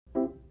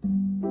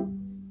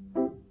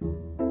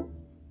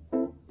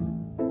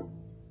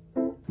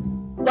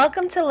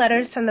Welcome to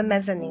Letters from the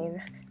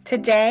Mezzanine.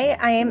 Today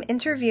I am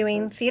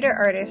interviewing theater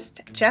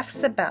artist Geoff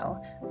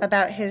Sobelle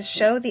about his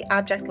show The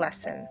Object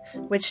Lesson,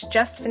 which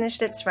just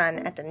finished its run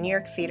at the New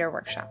York Theater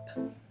Workshop.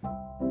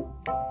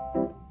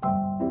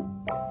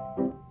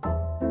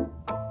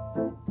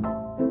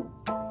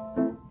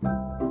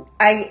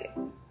 I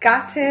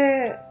got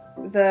to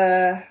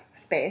the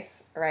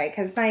space, right,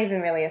 because it's not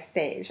even really a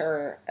stage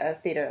or a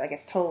theater, like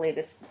it's totally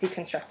this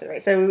deconstructed,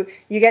 right? So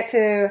you get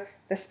to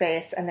the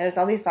space and there's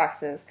all these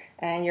boxes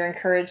and you're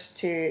encouraged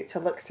to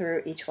look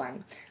through each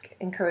one,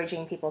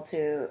 encouraging people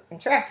to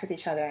interact with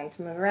each other and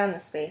to move around the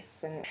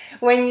space. And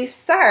when you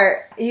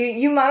start,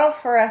 you model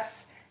for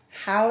us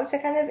how to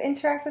kind of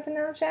interact with an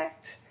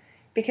object,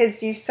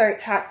 because you start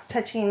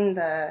touching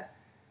the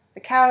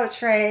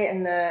couch, right,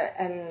 and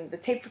the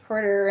tape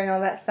recorder and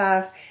all that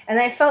stuff. And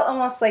I felt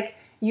almost like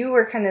you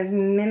were kind of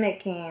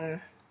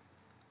mimicking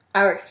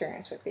our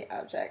experience with the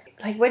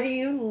object. Like, what do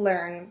you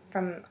learn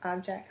from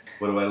objects?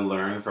 What do I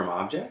learn from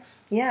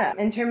objects? Yeah,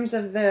 in terms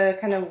of the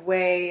kind of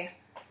way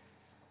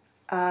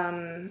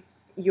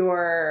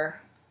your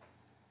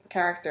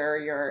character,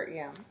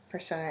 your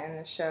persona in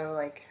the show,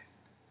 like,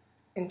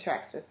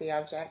 interacts with the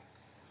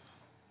objects.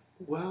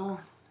 Well,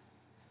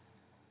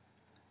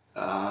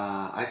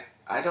 I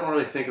don't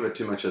really think of it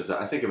too much as...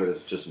 I think of it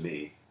as just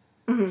me.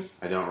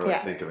 Mm-hmm. I don't really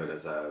think of it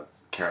as a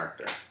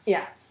character.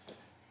 Yeah.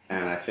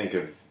 And I think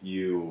of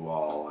you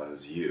all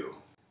as you.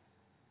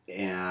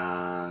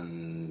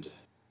 And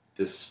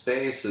the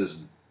space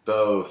is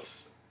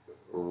both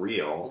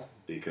real,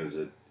 because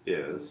it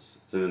is.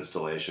 It's an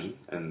installation,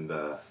 and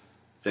the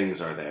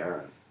things are there,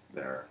 and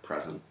they're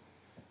present.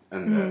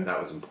 And that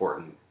was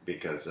important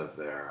because of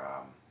their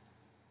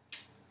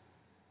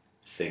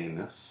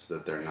thingness,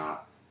 that they're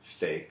not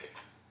fake,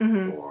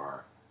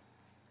 or...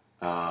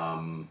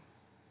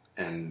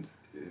 and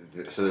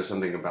so there's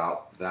something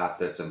about that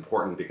that's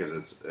important, because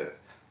it's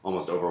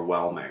almost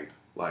overwhelming,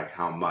 like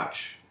how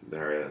much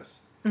there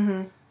is.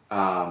 Mm-hmm.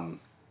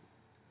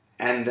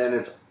 And then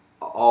it's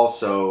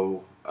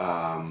also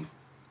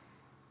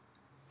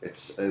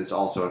it's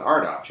also an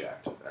art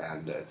object,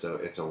 and it's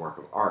a work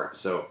of art.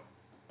 So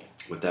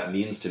what that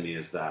means to me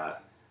is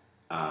that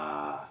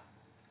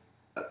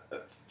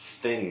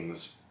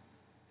things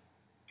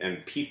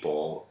and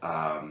people,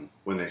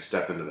 when they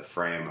step into the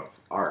frame of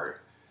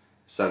art,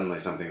 suddenly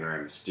something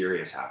very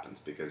mysterious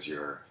happens, because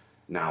you're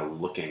now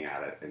looking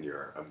at it and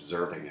you're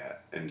observing it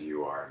and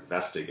you are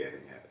investigating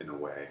it in a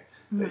way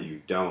that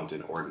you don't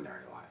in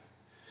ordinary life.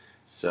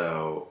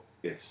 So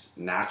it's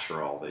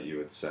natural that you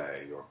would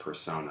say your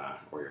persona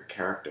or your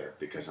character,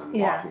 because I'm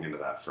walking into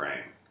that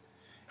frame.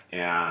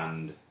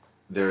 And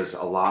there's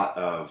a lot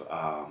of...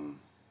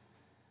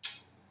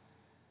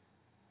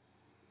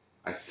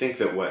 I think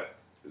that what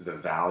the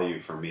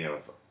value for me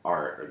of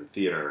art and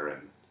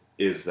theater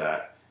is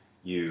that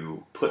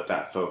you put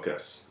that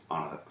focus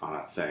on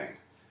a thing.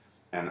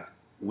 And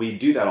we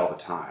do that all the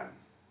time,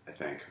 I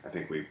think. I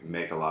think we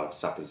make a lot of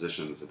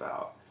suppositions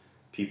about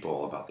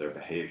people, about their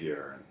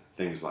behavior and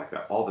things like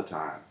that all the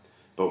time.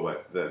 But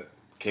what the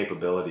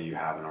capability you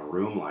have in a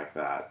room like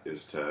that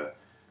is to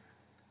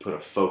put a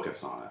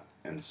focus on it.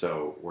 And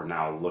so we're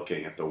now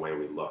looking at the way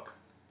we look.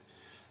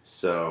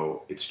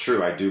 So it's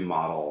true, I do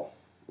model,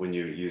 when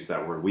you use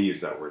that word, we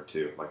use that word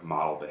too, like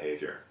model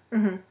behavior.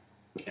 Mm-hmm.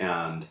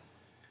 And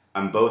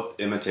I'm both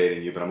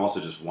imitating you, but I'm also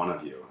just one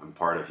of you. I'm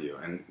part of you.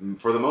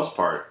 And for the most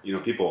part,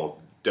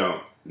 people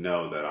don't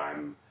know that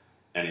I'm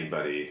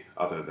anybody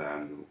other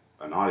than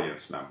an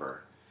audience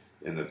member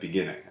in the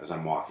beginning, as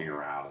I'm walking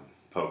around and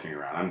poking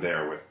around. I'm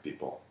there with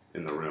people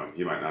in the room.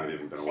 You might not have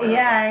even been aware of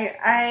that.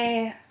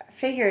 I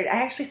figured.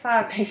 I actually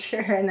saw a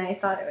picture and I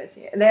thought it was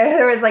you.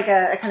 There was like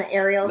a kind of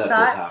aerial shot.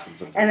 That does happen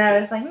sometimes. And I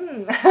was like,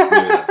 Maybe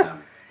that's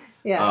him.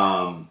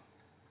 Yeah.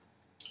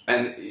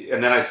 And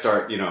then I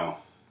start,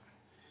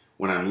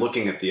 when I'm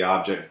looking at the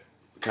object,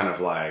 kind of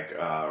like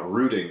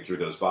rooting through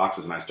those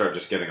boxes, and I start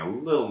just getting a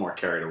little more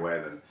carried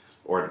away than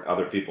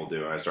other people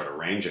do, and I start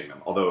arranging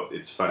them. Although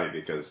it's funny,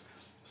 because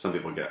some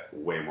people get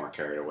way more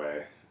carried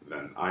away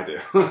than I do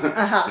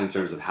in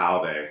terms of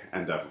how they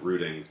end up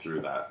rooting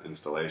through that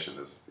installation.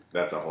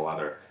 That's a whole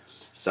other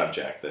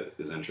subject that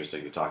is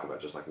interesting to talk about.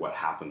 Just like what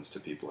happens to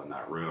people in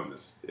that room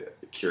is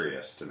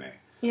curious to me.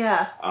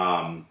 Yeah.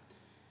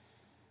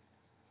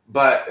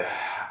 But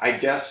I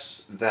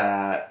guess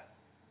that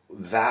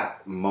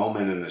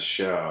moment in the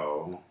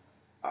show,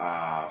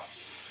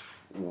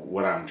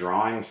 what I'm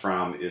drawing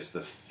from is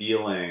the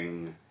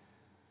feeling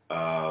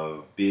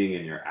of being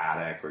in your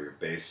attic or your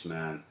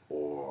basement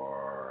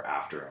or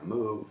after a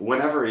move,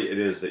 whenever it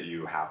is that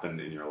you happen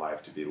in your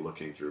life to be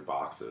looking through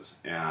boxes.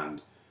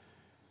 And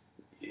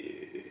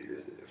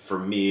for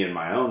me in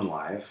my own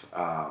life,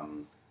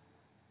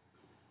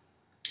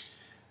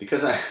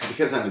 because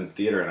I'm in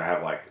theater and I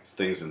have like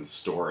things in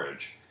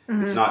storage,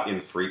 it's not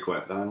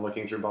infrequent that I'm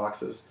looking through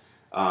boxes.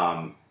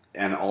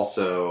 And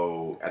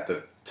also at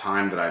the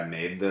time that I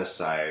made this,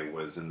 I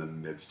was in the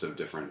midst of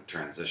different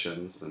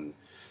transitions, and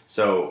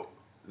so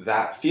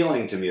that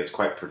feeling to me is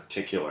quite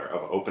particular,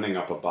 of opening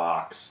up a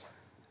box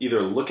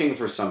either looking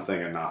for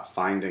something and not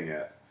finding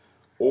it,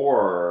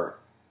 or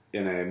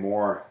in a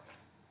more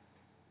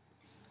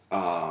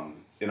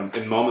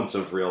in moments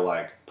of real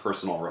like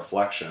personal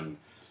reflection,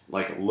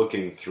 like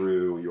looking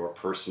through your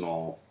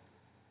personal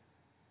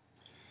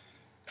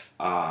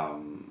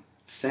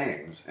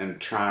things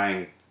and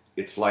trying.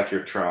 It's like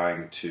you're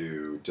trying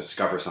to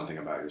discover something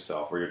about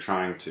yourself, or you're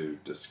trying to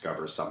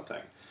discover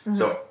something. Mm-hmm.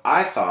 So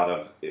I thought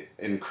of,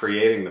 in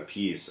creating the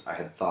piece, I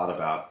had thought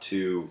about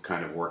two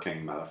kind of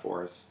working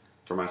metaphors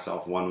for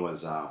myself. One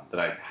was that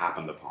I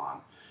happened upon,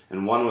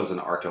 and one was an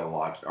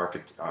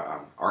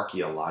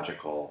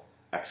archaeological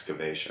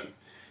excavation.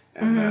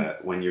 And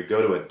that when you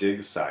go to a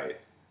dig site,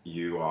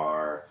 you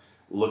are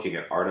looking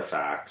at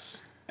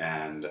artifacts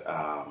and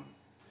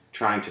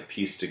trying to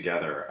piece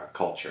together a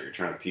culture. You're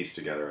trying to piece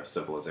together a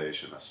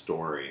civilization, a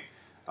story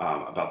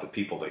about the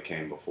people that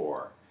came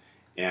before,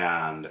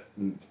 and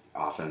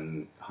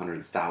often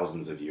hundreds,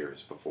 thousands of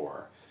years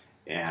before.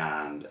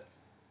 And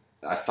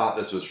I thought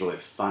this was really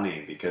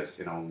funny because,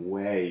 in a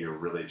way, you're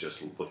really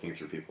just looking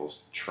through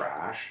people's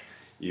trash.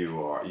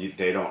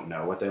 They don't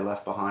know what they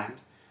left behind.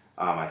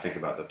 I think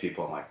about the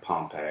people in like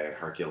Pompeii and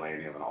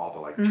Herculaneum and all the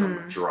like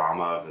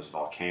drama of this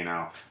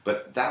volcano,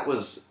 but that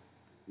was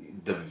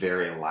the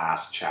very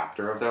last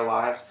chapter of their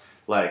lives.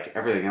 Like,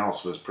 everything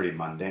else was pretty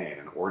mundane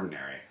and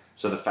ordinary.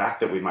 So the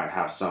fact that we might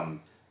have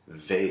some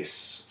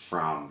vase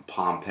from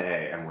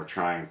Pompeii and we're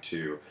trying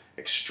to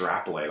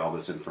extrapolate all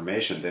this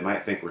information, they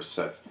might think we're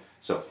so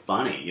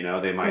funny, you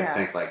know? They might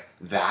think like,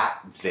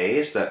 that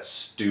vase, that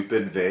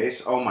stupid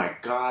vase, oh my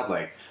god,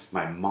 like,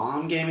 my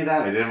mom gave me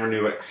that. I didn't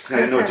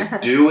know what to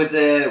do with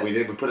it.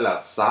 We put it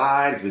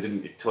outside because it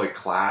didn't totally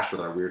clash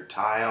with our weird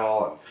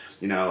tile, and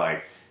you know,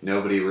 like,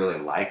 nobody really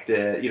liked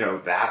it. You know,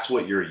 that's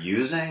what you're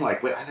using.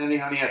 Like, I didn't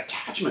have any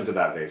attachment to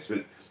that vase.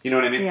 But, you know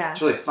what I mean? Yeah.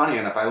 It's really funny.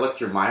 And if I look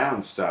through my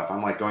own stuff,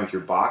 I'm like going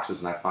through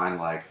boxes and I find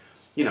like,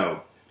 you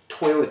know,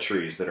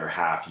 toiletries that are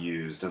half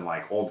used and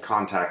like old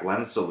contact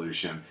lens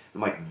solution.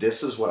 I'm like,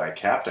 this is what I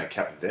kept. I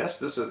kept this.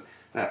 This is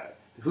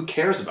who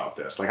cares about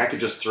this? Like, I could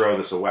just throw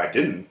this away. I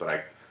didn't, but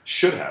I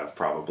should have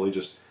probably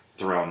just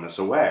thrown this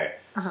away.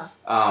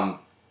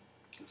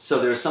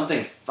 So there's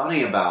something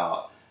funny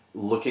about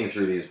looking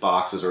through these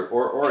boxes,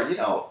 or you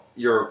know,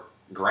 your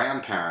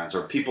grandparents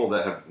or people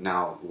that have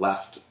now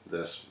left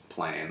this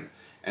plane,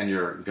 and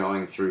you're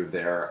going through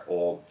their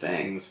old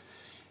things.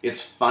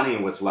 It's funny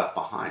what's left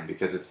behind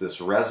because it's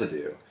this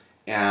residue,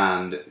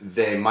 and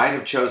they might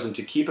have chosen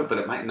to keep it, but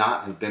it might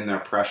not have been their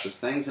precious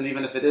things. And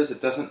even if it is,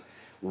 it doesn't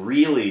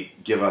really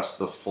give us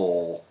the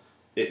full.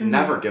 It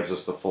never gives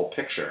us the full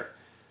picture,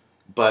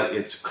 but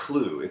it's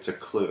a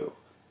clue.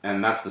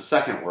 And that's the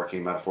second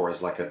working metaphor,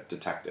 is like a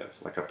detective,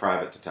 like a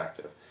private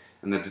detective.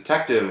 And the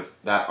detective,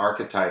 that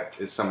archetype,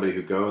 is somebody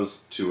who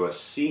goes to a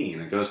scene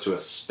and goes to a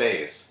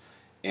space,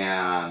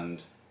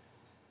 and,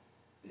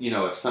 you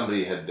know, if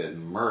somebody had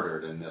been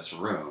murdered in this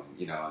room,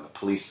 you know, and the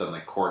police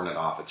suddenly cordon it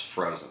off, it's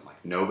frozen.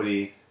 Like,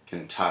 nobody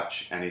can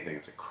touch anything.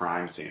 It's a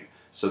crime scene.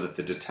 So that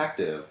the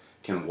detective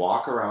can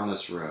walk around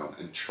this room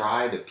and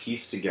try to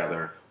piece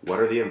together what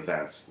are the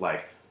events,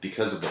 like,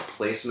 because of the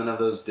placement of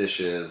those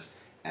dishes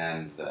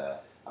and the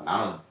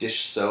amount of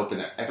dish soap,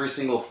 and every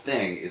single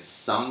thing is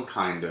some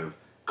kind of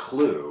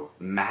clue,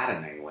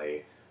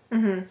 maddeningly,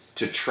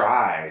 to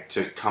try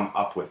to come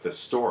up with this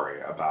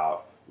story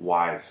about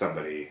why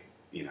somebody,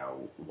 you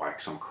know, why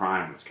some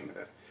crime was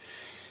committed.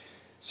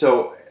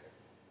 So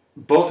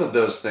both of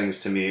those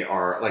things to me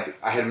are, like,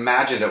 I had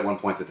imagined at one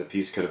point that the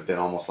piece could have been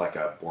almost like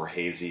a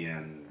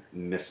Borgesian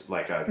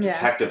like a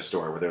detective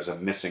story where there's a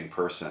missing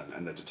person,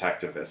 and the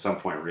detective at some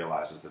point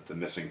realizes that the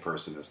missing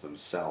person is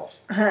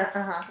themselves.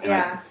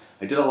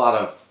 I did a lot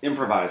of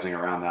improvising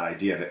around that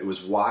idea, and it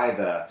was why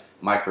the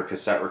micro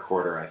cassette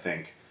recorder, I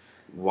think,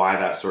 why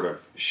that sort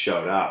of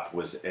showed up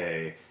was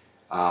there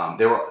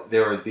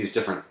were these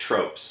different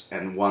tropes,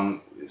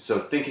 and so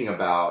thinking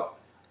about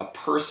a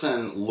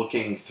person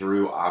looking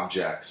through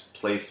objects,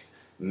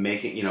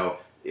 making, you know,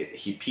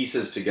 he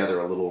pieces together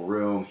a little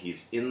room.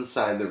 He's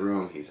inside the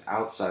room. He's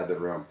outside the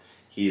room.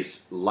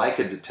 He's like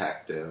a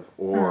detective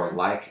or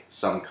like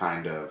some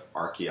kind of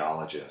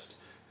archaeologist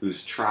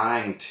who's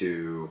trying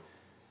to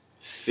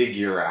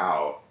figure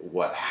out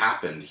what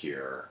happened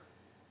here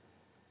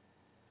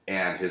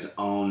and his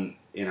own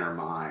inner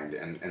mind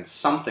and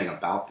something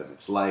about them.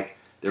 It's like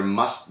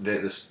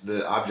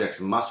the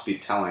objects must be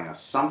telling us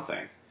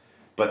something,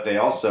 but they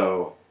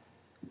also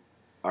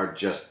are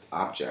just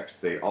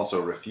objects. They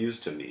also refuse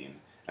to mean.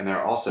 And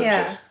they're also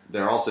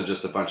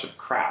just a bunch of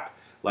crap.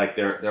 Like,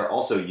 they're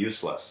also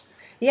useless.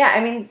 Yeah,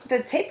 I mean,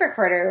 the tape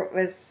recorder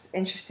was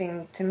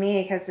interesting to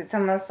me because it's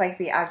almost like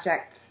the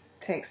object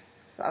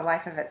takes a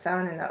life of its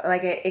own, and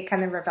like it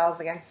kind of rebels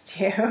against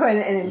you and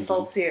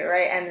insults you,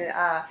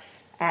 right?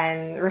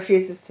 And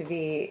refuses to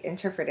be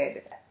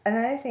interpreted.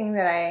 Another thing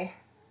that I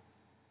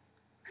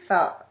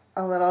felt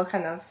a little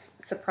kind of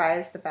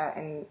surprised about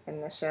in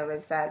the show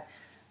is that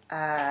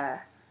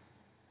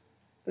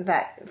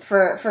that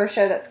for a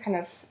show that's kind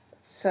of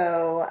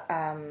so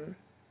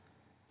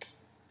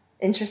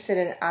interested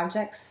in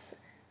objects,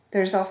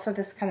 there's also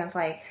this kind of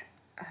like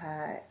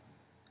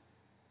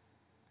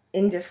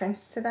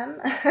indifference to them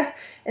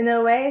in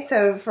a way.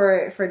 So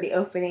for the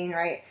opening,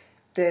 right,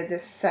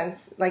 this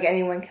sense like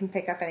anyone can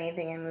pick up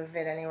anything and move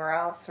it anywhere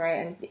else,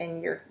 right,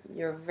 and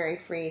you're very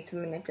free to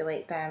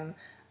manipulate them,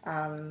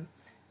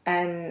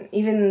 and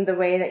even the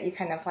way that you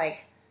kind of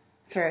like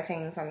throw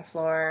things on the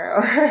floor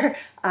or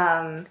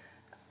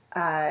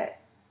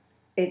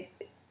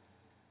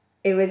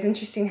it was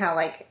interesting how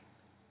like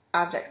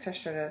objects are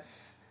sort of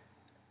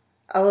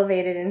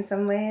elevated in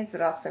some ways,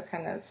 but also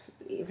kind of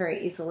very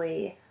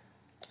easily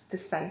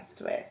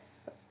dispensed with,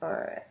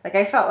 or like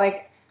I felt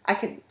like I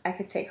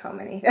could take home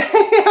anything.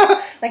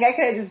 Like I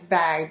could have just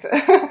bagged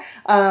one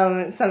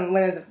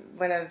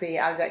of the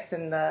objects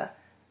in the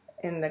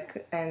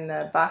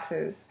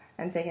boxes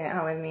and taken it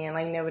home with me, and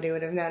like nobody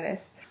would have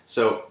noticed.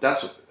 So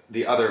that's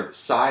the other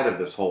side of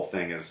this whole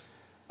thing, is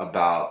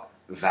about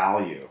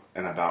value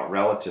and about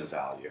relative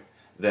value.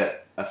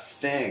 That a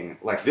thing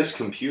like this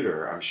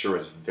computer, I'm sure,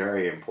 is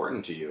very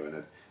important to you, and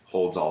it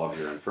holds all of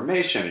your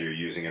information, and you're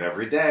using it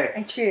every day.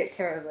 I treat it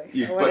terribly.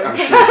 But I'm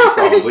sure you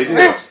probably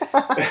do.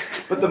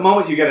 But the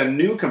moment you get a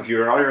new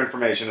computer and all your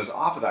information is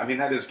off of that, I mean,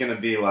 that is going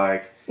to be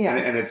like,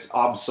 and it's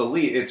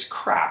obsolete. It's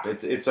crap.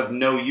 It's of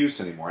no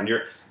use anymore. And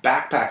your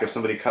backpack, if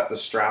somebody cut the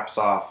straps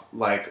off,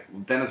 like,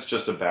 then it's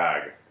just a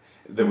bag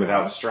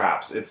without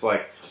straps. It's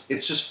like,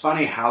 it's just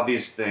funny how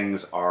these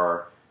things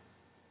are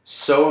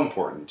so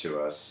important to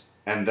us,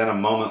 and then a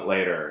moment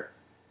later,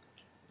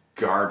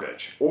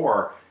 garbage.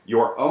 Or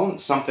your own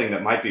something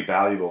that might be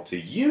valuable to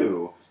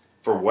you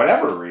for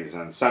whatever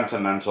reason,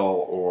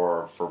 sentimental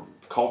or for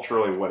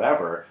culturally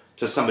whatever,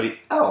 to somebody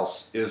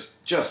else is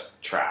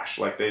just trash.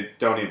 Like they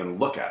don't even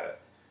look at it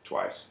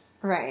twice.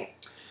 Right.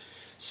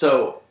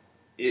 So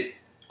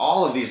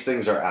all of these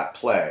things are at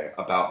play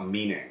about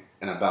meaning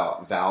and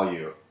about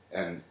value,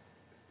 and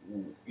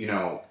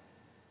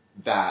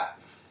that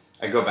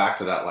I go back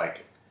to that,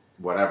 like,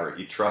 whatever,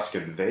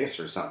 Etruscan vase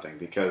or something,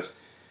 because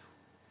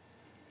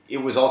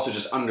it was also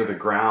just under the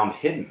ground,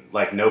 hidden,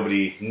 like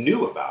nobody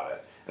knew about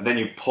it. And then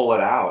you pull it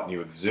out and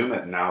you exhume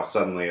it, and now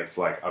suddenly it's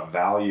like a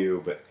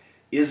value. But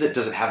does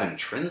it have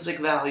intrinsic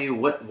value?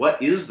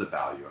 What is the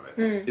value of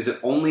it? Is it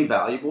only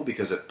valuable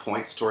because it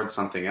points towards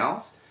something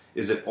else?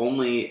 Is it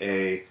only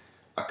a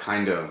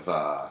kind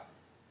of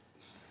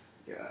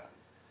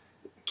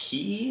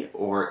key,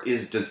 or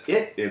does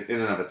it in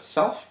and of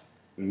itself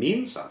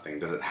mean something?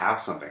 Does it have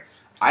something?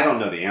 I don't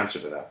know the answer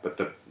to that, but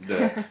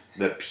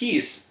the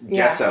piece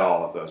gets at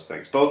all of those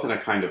things, both in a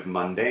kind of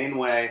mundane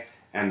way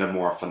and a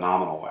more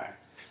phenomenal way.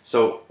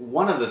 So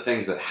one of the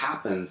things that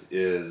happens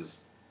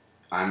is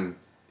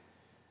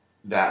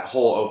that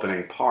whole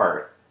opening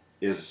part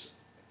is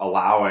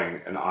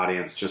allowing an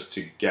audience just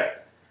to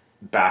get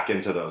back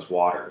into those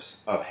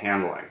waters of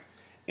handling.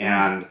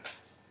 And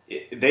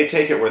they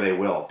take it where they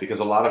will, because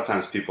a lot of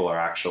times people are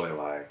actually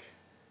like,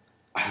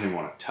 I don't even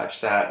want to touch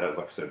that. That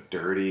looks so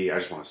dirty. I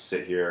just want to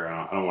sit here.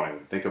 I don't want to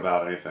even think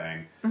about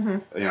anything. Mm-hmm.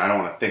 I don't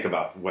want to think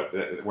about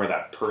where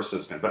that purse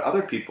has been. But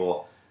other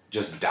people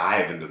just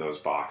dive into those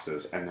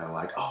boxes, and they're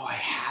like, oh, I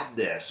had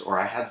this, or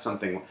I had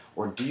something.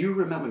 Or do you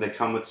remember? They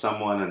come with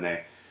someone, and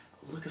they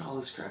look at all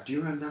this crap. Do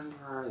you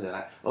remember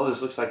that?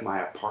 This looks like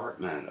my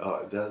apartment.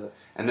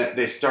 And then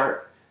they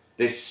start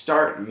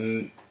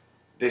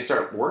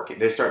working.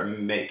 They start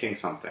making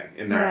something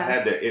in their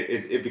head. That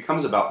it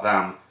becomes about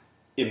them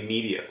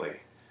immediately.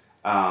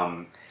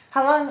 How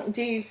long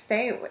do you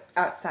stay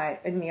outside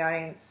in the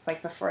audience,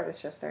 like before the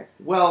show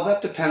starts? Well,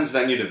 that depends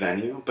venue to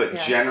venue, but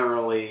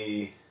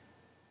generally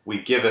we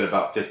give it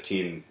about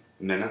 15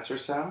 minutes or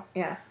so.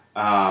 Yeah.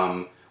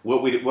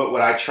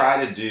 What I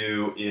try to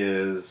do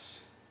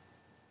is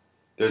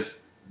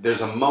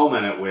there's a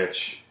moment at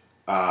which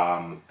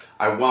I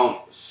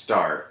won't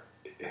start.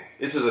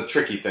 This is a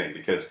tricky thing,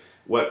 because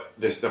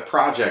the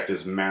project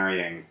is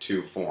marrying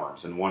two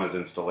forms, and one is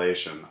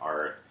installation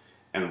art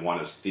and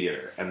one is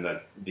theater. And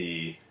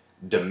the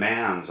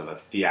demands of a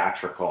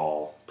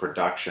theatrical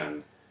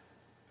production,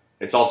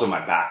 it's also my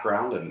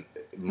background, and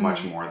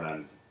much more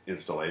than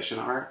installation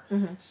art.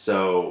 Mm-hmm.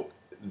 So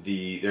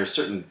there's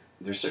certain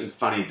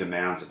funny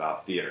demands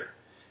about theater.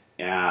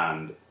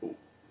 And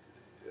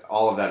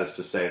all of that is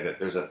to say that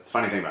there's a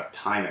funny thing about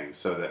timing,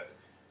 so that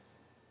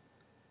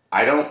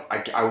I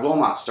will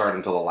not start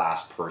until the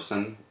last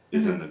person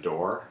is in the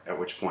door, at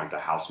which point the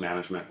house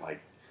management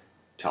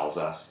tells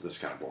us, this is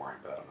kind of boring,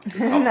 but I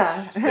don't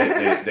know.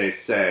 They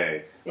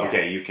say,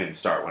 okay, you can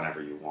start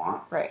whenever you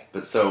want. Right.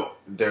 But so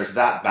there's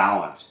that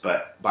balance.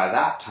 But by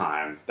that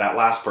time, that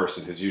last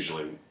person, who's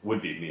usually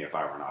would be me if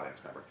I were an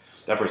audience member,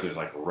 that person who's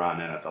run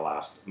in at the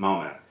last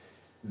moment,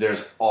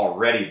 there's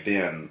already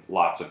been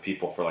lots of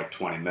people for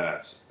 20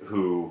 minutes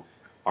who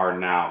are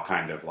now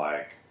kind of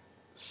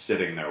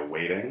sitting there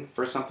waiting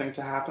for something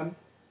to happen.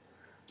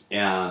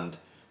 And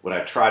what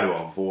I try to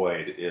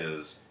avoid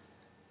is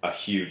a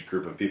huge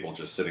group of people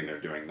just sitting there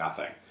doing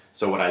nothing.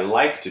 So what I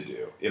like to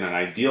do, in an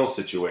ideal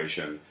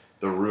situation,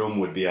 the room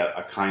would be at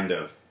a kind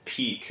of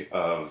peak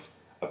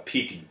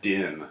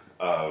din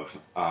of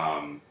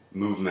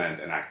movement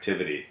and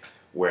activity,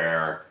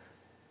 where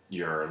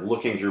you're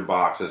looking through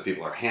boxes,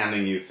 people are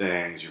handing you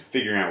things, you're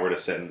figuring out where to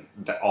sit, and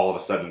all of a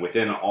sudden,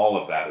 within all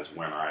of that is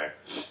when I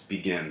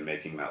begin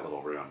making that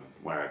little room,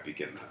 where I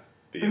begin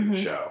the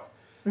show.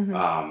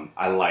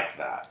 I like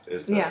that.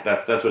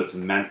 That's what it's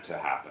meant to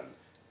happen,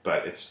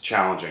 but it's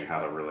challenging how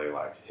to really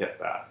like hit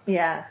that.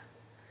 Yeah.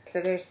 So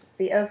there's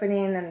the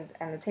opening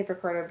and the tape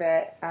recorder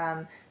bit.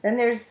 Then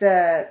there's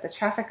the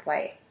traffic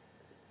light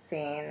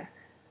scene.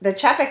 The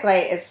traffic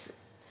light is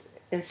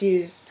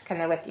infused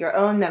kind of with your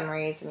own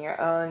memories and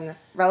your own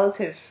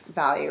relative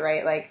value,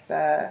 right? Like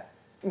the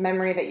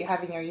memory that you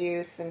have in your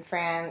youth in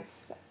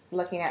France,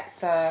 looking at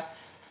the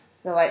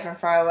light from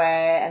far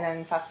away, and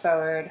then fast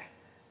forward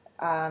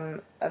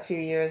a few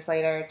years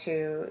later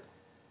to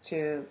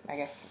I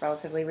guess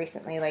relatively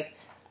recently, like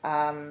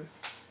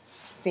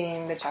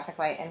seeing the traffic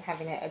light and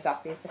having it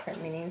adopt these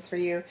different meanings for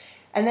you.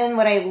 And then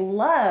what I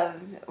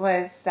loved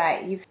was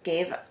that you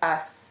gave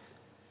us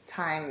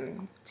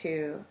time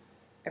to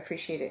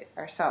appreciate it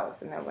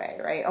ourselves in a way,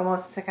 right?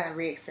 Almost to kind of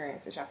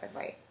re-experience the traffic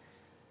light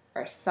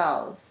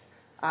ourselves.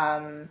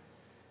 And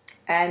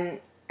I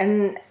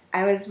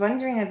was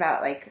wondering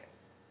about like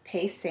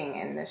pacing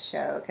in the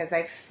show, because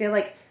I feel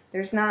like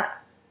there's not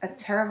a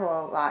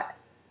terrible lot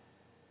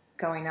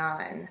going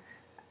on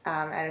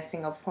at a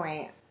single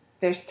point.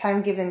 There's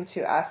time given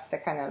to us to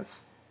kind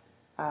of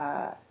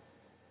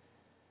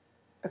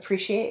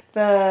appreciate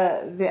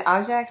the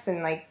objects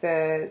and like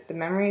the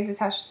memories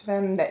attached to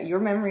them, that your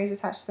memories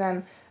attached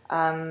to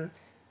them.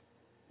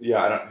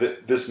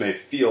 This may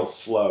feel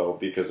slow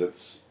because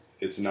it's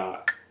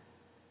not.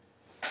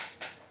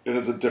 It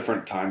is a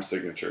different time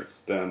signature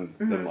than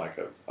like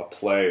a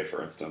play,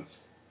 for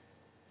instance.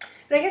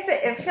 But I guess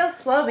it feels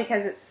slow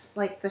because it's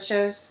like the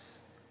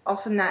show's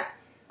also not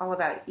all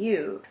about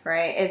you,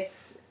 right?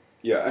 It's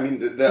I mean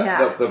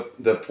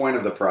the point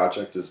of the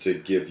project is to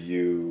give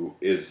you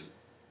it's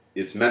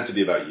meant to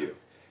be about you.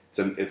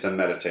 It's a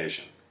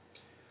meditation,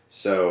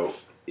 so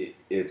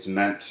it's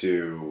meant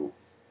to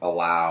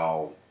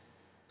allow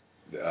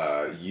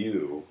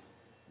you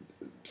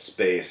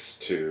space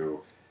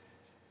to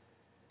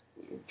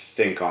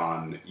think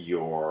on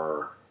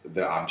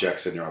the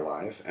objects in your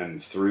life,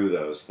 and through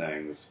those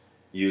things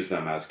use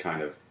them as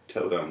kind of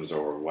totems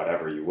or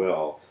whatever you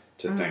will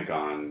to think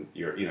on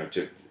your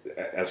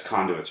as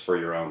conduits for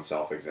your own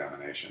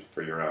self-examination,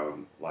 for your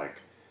own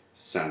like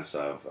sense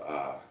of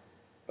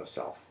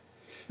self.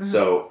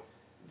 So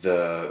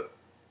the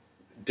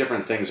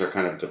different things are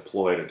kind of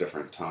deployed at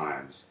different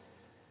times.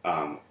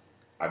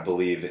 I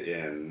believe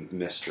in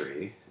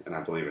mystery and I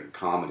believe in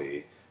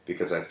comedy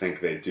because I think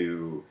they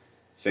do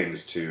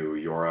things to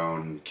your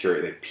own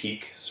they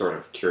pique sort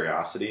of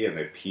curiosity, and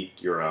they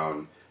pique your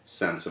own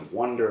sense of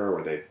wonder,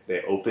 or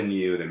they open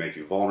you, they make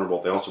you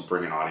vulnerable. They also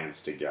bring an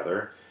audience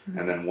together,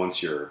 and then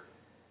once you're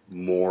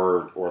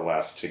more or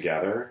less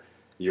together,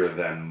 you're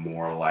then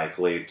more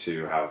likely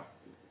to have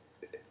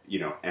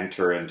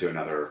enter into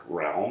another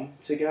realm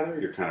together.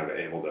 You're kind of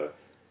able to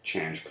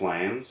change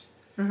planes.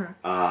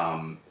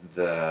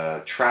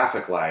 The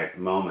traffic light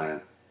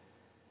moment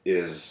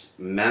is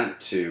meant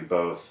to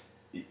both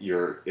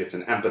it's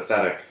an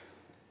empathetic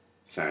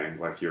thing,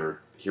 like you're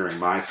hearing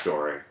my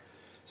story.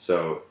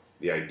 So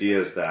the idea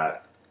is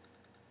that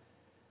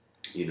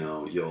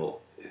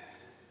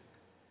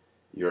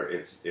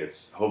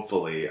it's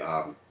hopefully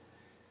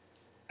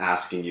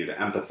asking you to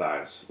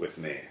empathize with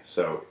me.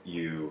 So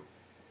you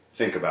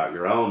think about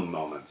your own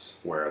moments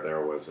where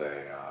there was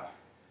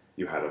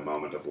you had a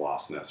moment of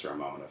lostness or a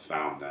moment of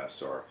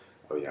foundness, or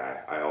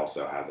I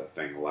also had a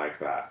thing like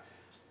that.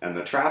 And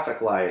the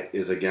traffic light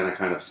is again a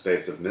kind of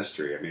space of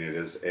mystery. I mean, it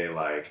is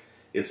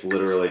it's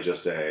literally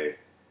just a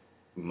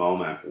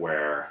moment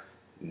where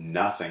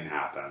nothing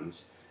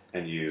happens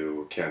and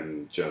you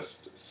can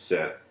just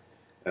sit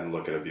and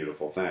look at a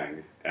beautiful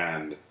thing,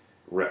 and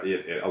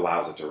it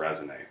allows it to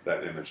resonate,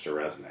 that image to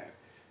resonate.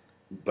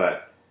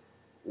 But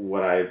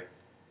what I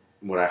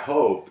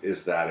hope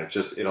is that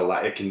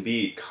it can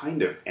be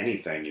kind of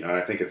anything, and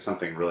I think it's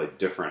something really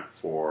different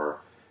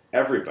for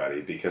everybody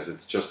because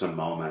it's just a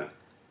moment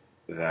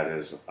that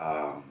is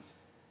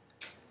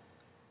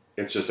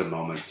it's just a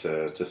moment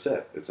to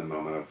sit. It's a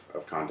moment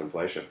of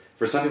contemplation.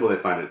 For some people, they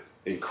find it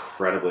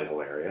incredibly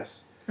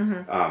hilarious,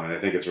 and they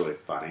think it's really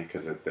funny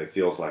because it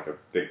feels like a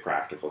big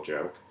practical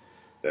joke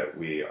that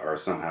we are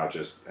somehow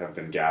just have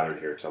been gathered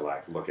here to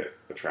like look at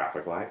a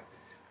traffic light,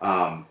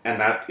 and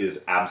that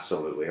is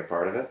absolutely a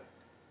part of it.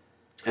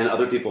 And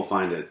other people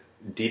find it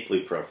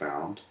deeply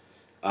profound,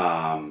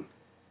 and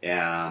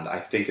I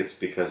think it's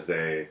because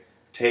they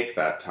take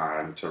that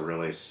time to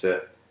really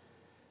sit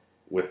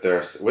with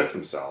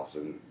themselves,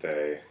 and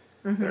they're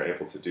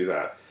able to do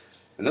that.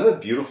 Another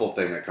beautiful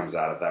thing that comes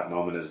out of that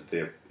moment is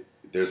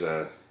there's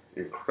a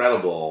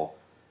incredible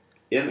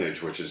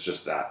image, which is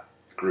just that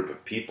group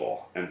of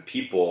people, and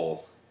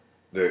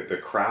the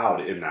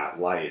crowd in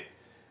that light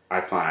I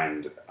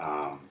find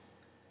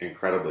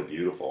incredibly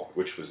beautiful,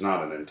 which was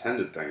not an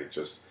intended thing. It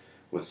just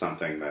was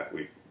something that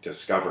we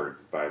discovered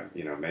by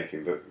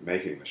making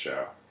the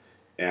show,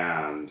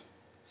 and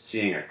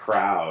seeing a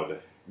crowd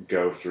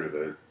go through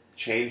the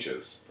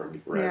changes from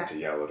red to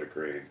yellow to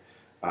green.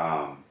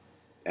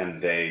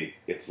 And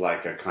it's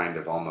like a kind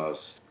of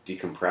almost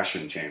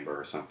decompression chamber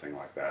or something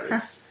like that.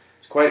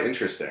 It's quite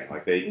interesting.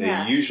 Like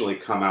they usually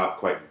come out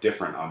quite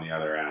different on the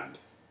other end.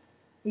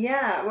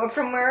 Yeah. Well,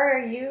 from where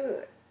are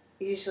you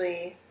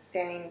usually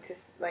standing to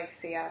like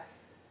see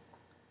us?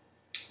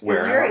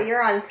 Where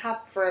you're on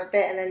top for a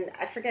bit, and then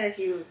I forget if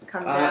you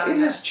come down. It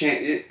has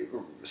changed.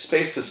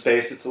 Space to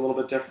space, it's a little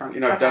bit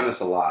different. I've done this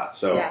a lot,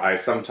 so I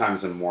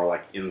sometimes am more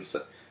like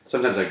inside.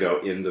 Sometimes I go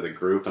into the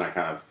group and I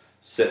kind of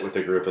sit with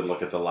the group and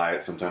look at the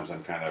light. Sometimes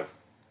I'm kind of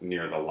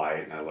near the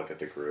light and I look at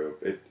the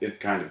group. It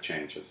kind of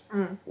changes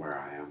where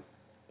I am.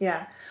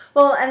 Yeah.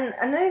 Well, and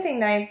another thing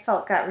that I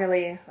felt got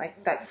really,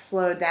 like, that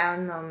slow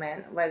down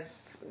moment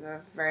was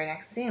the very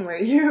next scene where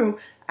you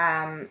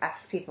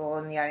asked people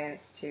in the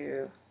audience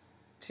to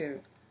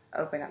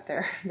open up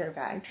their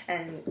bags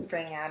and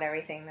bring out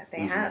everything that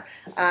they have.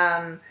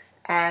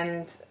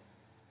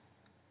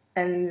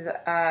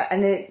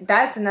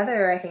 That's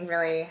another, I think,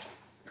 really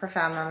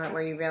profound moment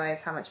where you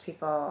realize how much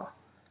people,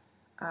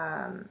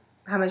 how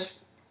much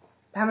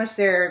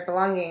their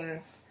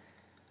belongings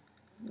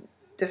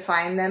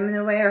define them in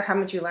a way, or how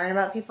much you learn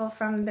about people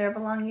from their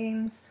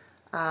belongings.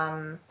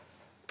 I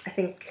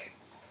think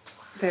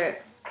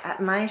at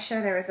my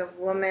show there was a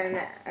woman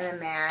and a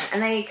man,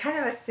 and I kind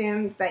of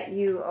assumed that do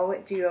you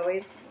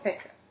always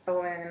pick a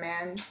woman and a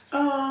man?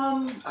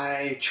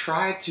 I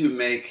try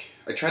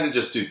to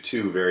just do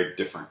two very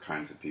different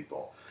kinds of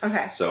people.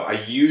 Okay. So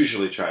I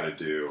usually try to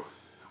do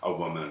a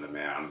woman and a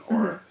man,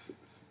 or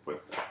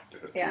what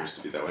appears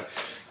to be that way.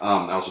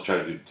 I also try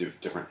to do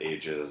different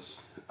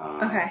ages,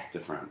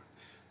 different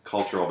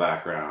cultural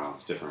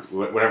backgrounds, different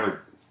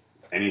whatever,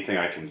 anything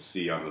I can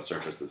see on the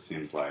surface that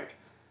seems like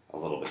a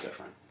little bit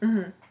different.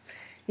 Mm-hmm.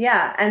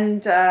 Yeah,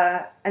 and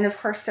of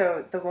course,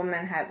 so the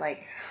woman had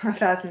like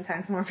 1,000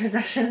 times more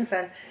possessions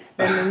than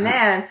the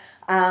man,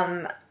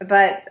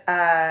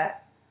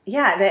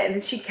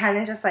 she kind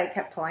of just like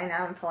kept pulling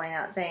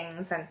out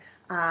things, and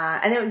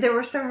there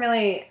were some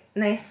really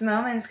nice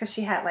moments because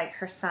she had like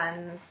her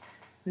son's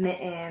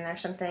mitten or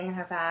something in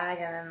her bag,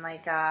 and then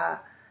like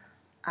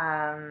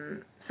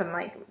some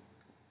like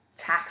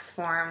tax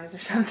forms or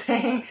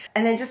something,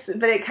 and then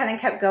but it kind of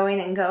kept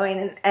going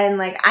and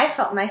like I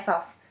felt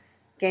myself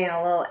getting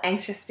a little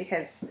anxious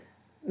because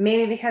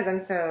I'm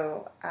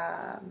so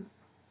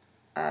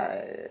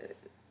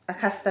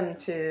accustomed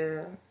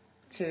to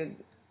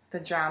the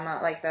drama,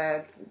 like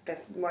the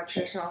more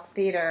traditional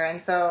theater,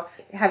 and so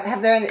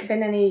have there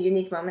been any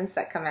unique moments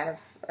that come out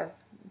of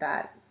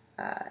that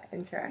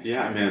interaction?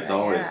 Yeah, I mean it's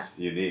always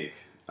unique.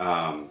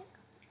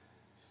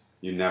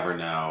 You never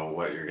know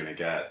what you're gonna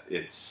get.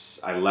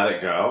 I let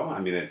it go.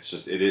 I mean, it's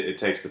just it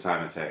takes the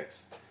time it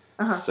takes.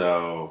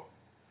 So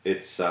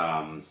it's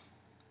a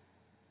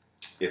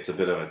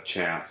bit of a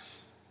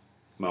chance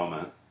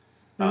moment.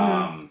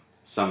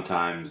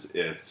 Sometimes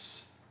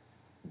it's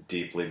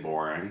deeply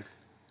boring,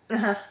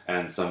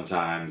 and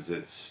sometimes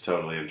it's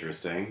totally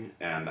interesting.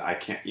 And I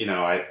can't,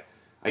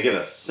 I get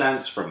a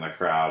sense from the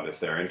crowd if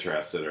they're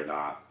interested or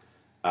not.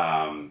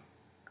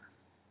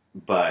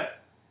 But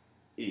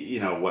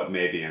what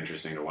may be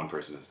interesting to one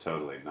person is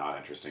totally not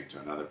interesting to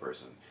another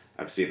person.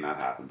 I've seen that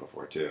happen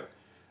before too.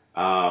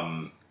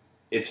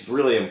 It's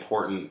really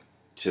important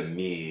to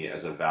me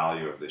as a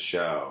value of the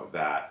show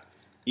that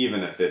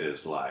even if it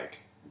is like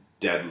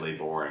deadly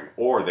boring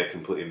or they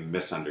completely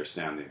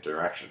misunderstand the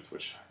directions,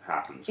 which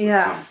happens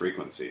with some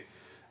frequency,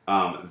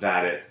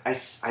 that I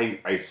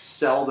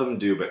seldom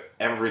do, but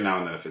every now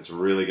and then if it's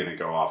really going to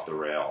go off the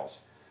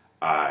rails,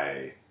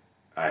 I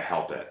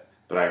help it.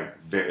 But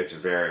it's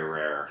very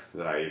rare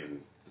that I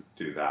even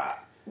do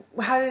that.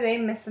 How do they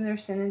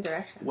misunderstand the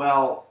directions?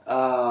 Well,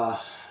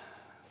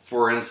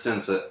 for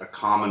instance, a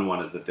common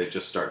one is that they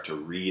just start to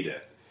read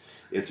it.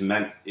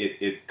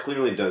 It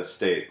clearly does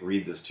state,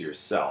 read this to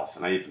yourself.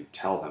 And I even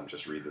tell them,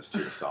 just read this to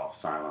yourself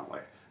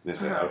silently. And they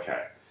say,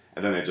 okay.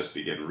 And then they just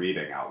begin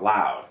reading out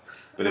loud.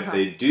 But if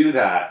they do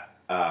that,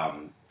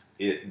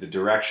 the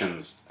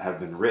directions have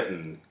been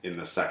written in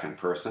the second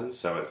person.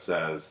 So it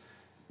says,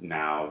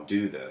 now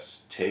do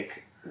this.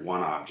 Take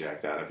one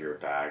object out of your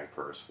bag,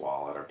 purse,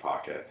 wallet, or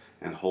pocket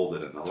and hold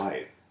it in the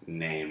light.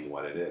 Name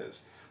what it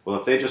is. Well,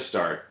 if they just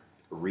start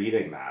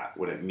reading that,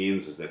 what it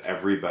means is that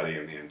everybody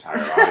in the entire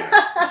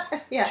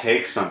audience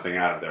takes something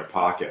out of their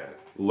pocket,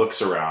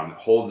 looks around,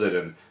 holds it,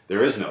 and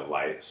there is no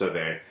light. So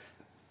they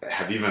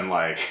have even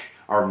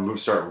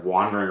start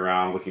wandering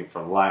around looking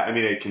for light. I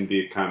mean, it can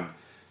become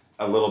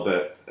a little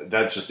bit,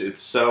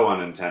 it's so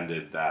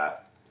unintended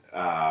that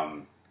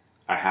I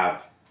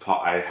have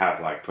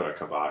put a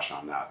kibosh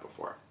on that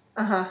before.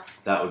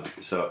 That would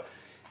be, so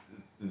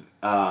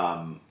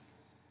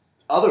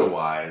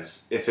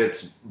otherwise, if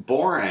it's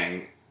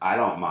boring, I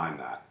don't mind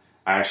that.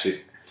 I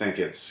actually think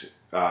it's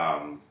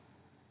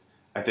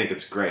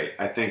great.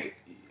 I think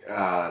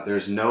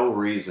there's no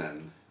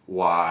reason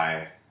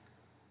why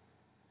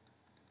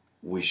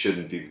we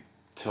shouldn't be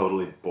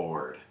totally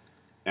bored.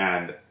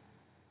 And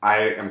I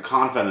am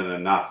confident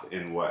enough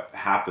in what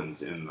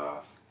happens in the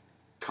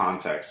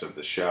context of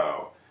the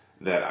show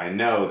that I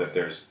know that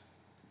there's,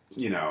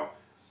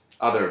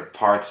 other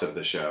parts of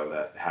the show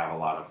that have a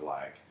lot of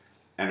like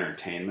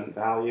entertainment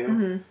value.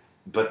 Mm-hmm.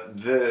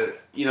 But the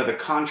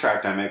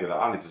contract I make with the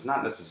audience is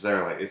not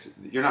necessarily,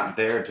 you're not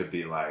there to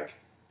be like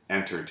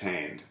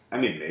entertained. I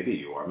mean, maybe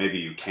you are. Maybe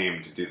you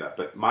came to do that.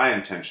 But my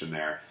intention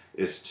there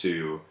is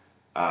to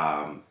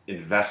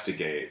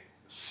investigate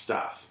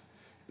stuff.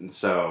 And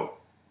so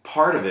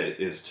part of it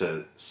is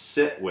to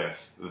sit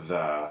with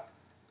the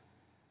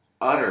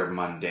utter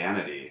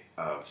mundanity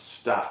of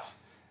stuff.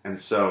 And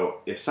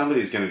so if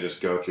somebody's going to just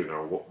go through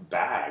their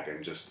bag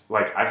and just,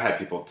 like, I've had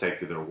people take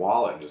through their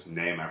wallet and just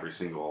name every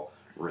single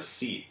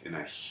receipt in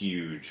a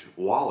huge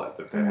wallet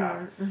that they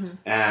have. Mm-hmm.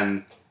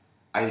 And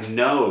I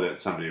know that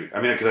somebody,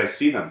 I mean, because I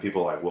see them,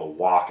 people like will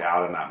walk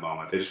out in that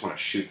moment. They just want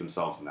to shoot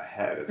themselves in the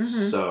head.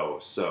 It's so,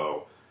 it's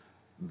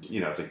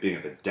like being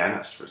at the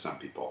dentist for some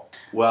people.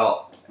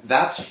 Well,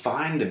 that's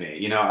fine to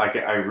me. I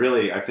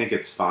think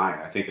it's fine.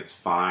 I think it's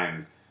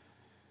fine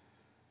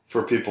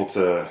for people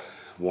to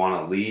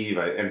want to leave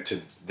and to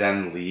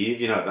then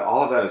leave.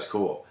 All of that is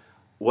cool.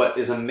 What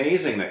is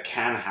amazing that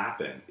can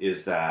happen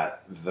is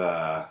that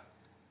that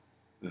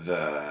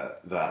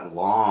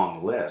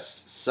long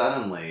list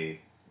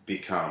suddenly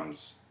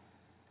becomes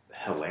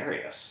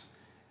hilarious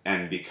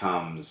and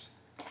becomes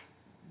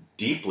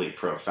deeply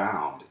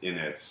profound in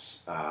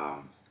its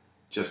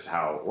just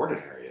how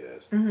ordinary it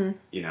is. And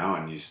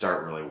you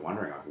start really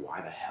wondering, like,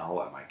 why the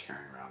hell am I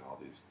carrying around all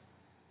these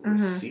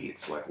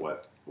receipts? Like,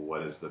 what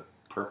is the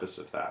purpose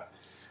of that?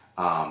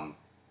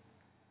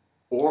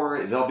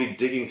 Or they'll be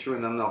digging through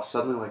and then they'll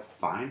suddenly like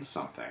find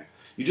something.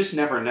 You just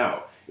never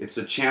know. It's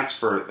a chance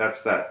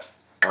that's that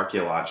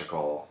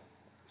archaeological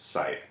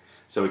site.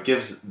 So it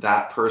gives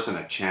that person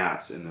a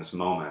chance in this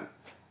moment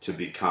to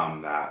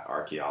become that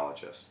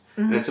archaeologist.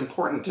 And it's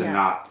important to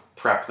not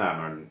prep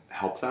them and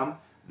help them.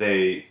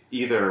 They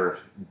either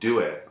do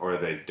it or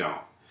they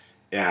don't.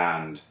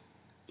 And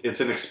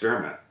it's an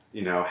experiment.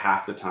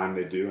 Half the time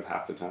they do and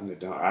half the time they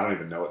don't. I don't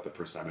even know what the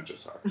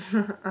percentages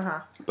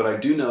are. But I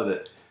do know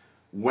that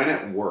when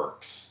it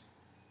works,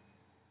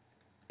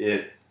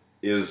 it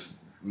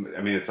is,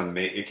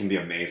 it can be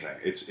amazing.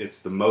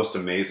 It's the most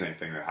amazing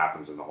thing that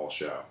happens in the whole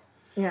show.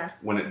 Yeah.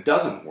 When it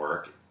doesn't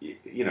work,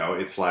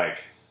 it's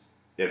like,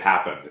 it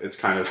happened. It's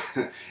kind of,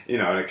 and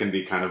it can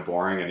be kind of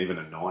boring and even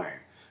annoying.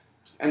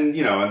 And,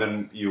 and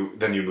then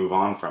you move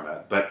on from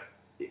it. But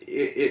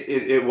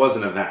it was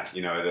an event,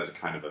 it is a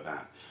kind of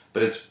event.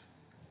 But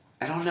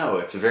I don't know,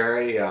 it's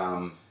very,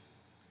 I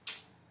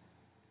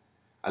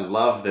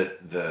love that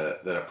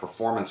a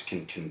performance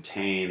can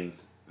contain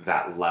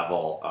that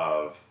level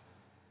of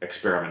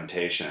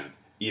experimentation,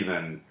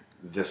 even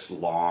this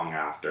long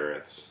after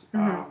its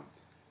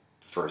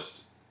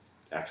first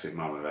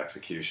moment of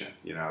execution.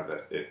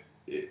 That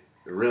it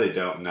really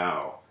don't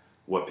know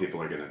what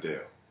people are going to do.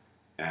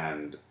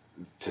 And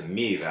to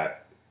me,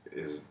 that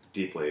is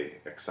deeply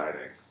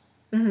exciting.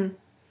 Mm-hmm.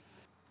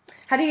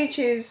 How do you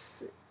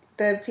choose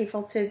the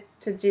people to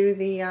do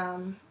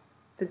the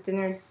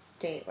dinner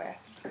date with?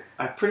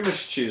 I pretty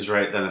much choose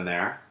right then and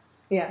there.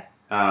 Yeah.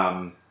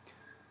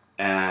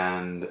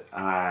 And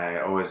I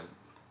always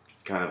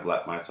kind of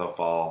let myself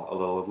fall a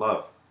little in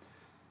love.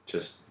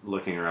 Just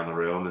looking around the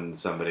room and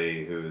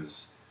somebody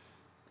who's,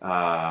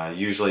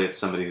 usually it's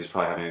somebody who's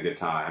probably having a good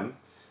time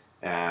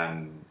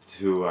and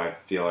who I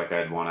feel like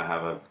I'd want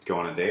to go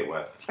on a date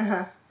with.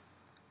 Uh-huh.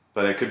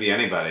 But it could be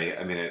anybody.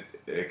 I mean,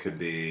 it could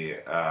be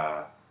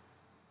a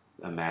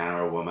man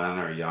or a woman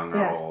or young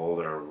or old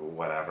or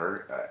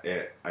whatever.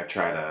 I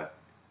try to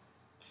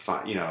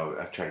find,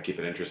 I've tried to keep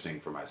it interesting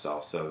for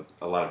myself. So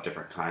a lot of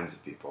different kinds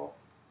of people.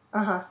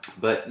 Uh-huh.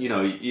 But,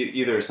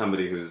 either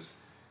somebody who's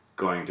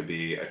going to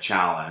be a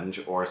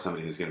challenge or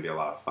somebody who's going to be a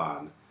lot of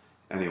fun.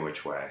 Any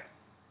which way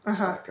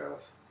that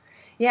goes.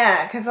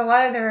 Yeah, because a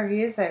lot of the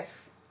reviews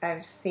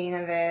I've seen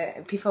of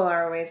it, people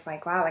are always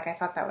like, wow, like I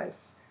thought that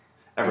was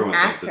Everyone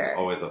an thinks actor. it's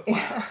always a plan.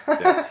 Yeah.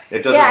 Yeah.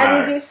 It doesn't yeah, matter.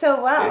 and they do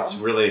so well. It's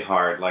really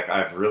hard. Like,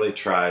 I've really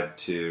tried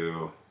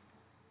to...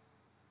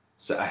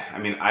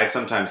 I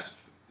sometimes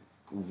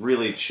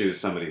really choose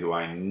somebody who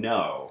I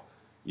know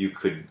you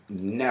could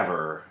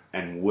never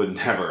and would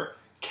never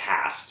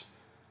cast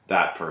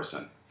that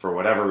person. For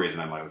whatever reason,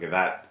 I'm like, okay,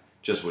 that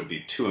just would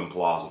be too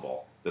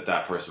implausible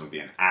that person would be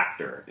an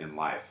actor in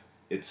life.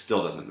 It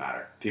still doesn't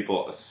matter.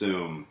 People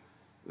assume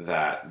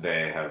that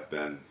they have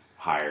been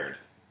hired.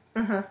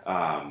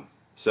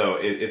 So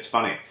it's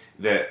funny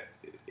that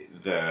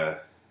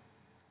it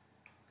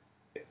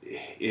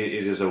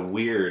is a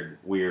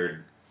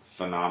weird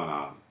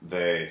phenomenon.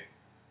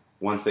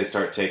 Once they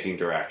start taking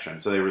direction,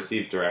 so they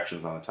receive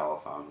directions on the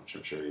telephone, which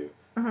I'm sure you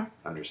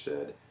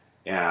understood.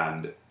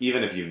 And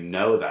even if you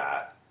know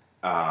that,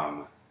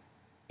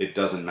 it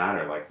doesn't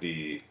matter. Like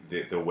the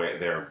way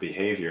their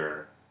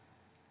behavior,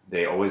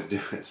 they always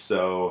do it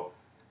so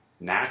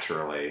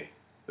naturally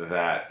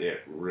that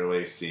it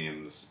really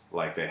seems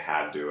like they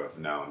had to have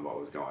known what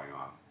was going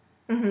on.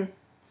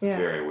 It's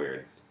very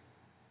weird.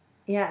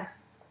 Yeah.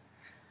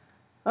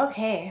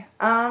 Okay.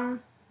 I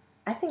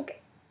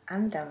think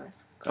I'm done with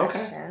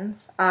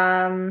questions.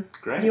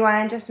 Great. Do you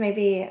want to just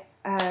maybe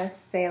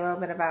say a little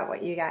bit about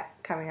what you got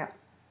coming up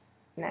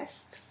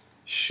next?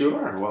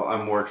 Sure. Well,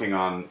 I'm working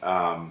on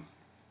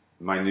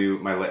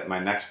my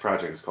next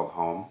project is called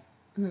Home,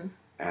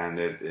 and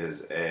it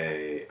is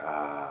a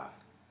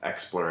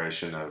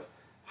exploration of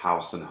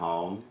house and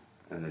home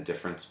and the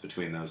difference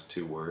between those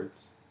two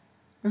words.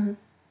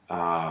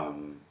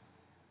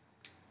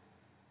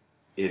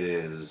 It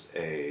is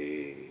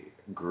a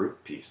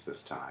group piece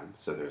this time,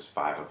 so there's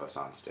 5 of us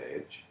on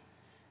stage,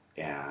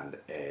 and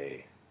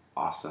a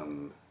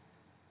awesome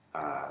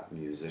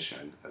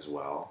musician as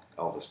well,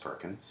 Elvis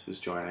Perkins, who's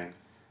joining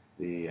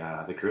the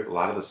group. A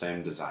lot of the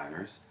same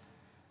designers.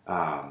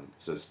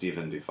 So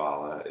Stephen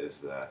Dufala is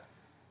the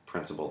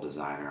principal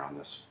designer on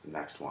this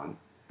next one,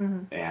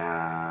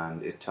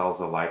 and it tells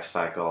the life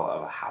cycle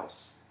of a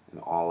house and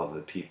all of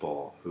the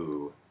people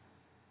who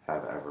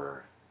have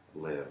ever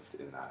lived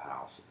in that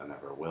house and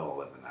ever will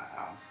live in that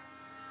house,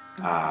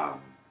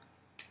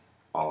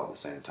 all at the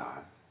same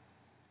time,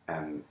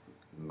 and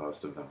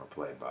most of them are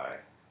played by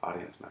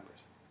audience members.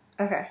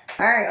 Okay.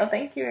 All right. Well,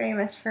 thank you very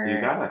much for You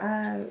got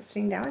it.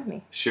 sitting down with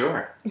me.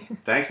 Sure.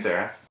 Thanks,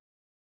 Sarah.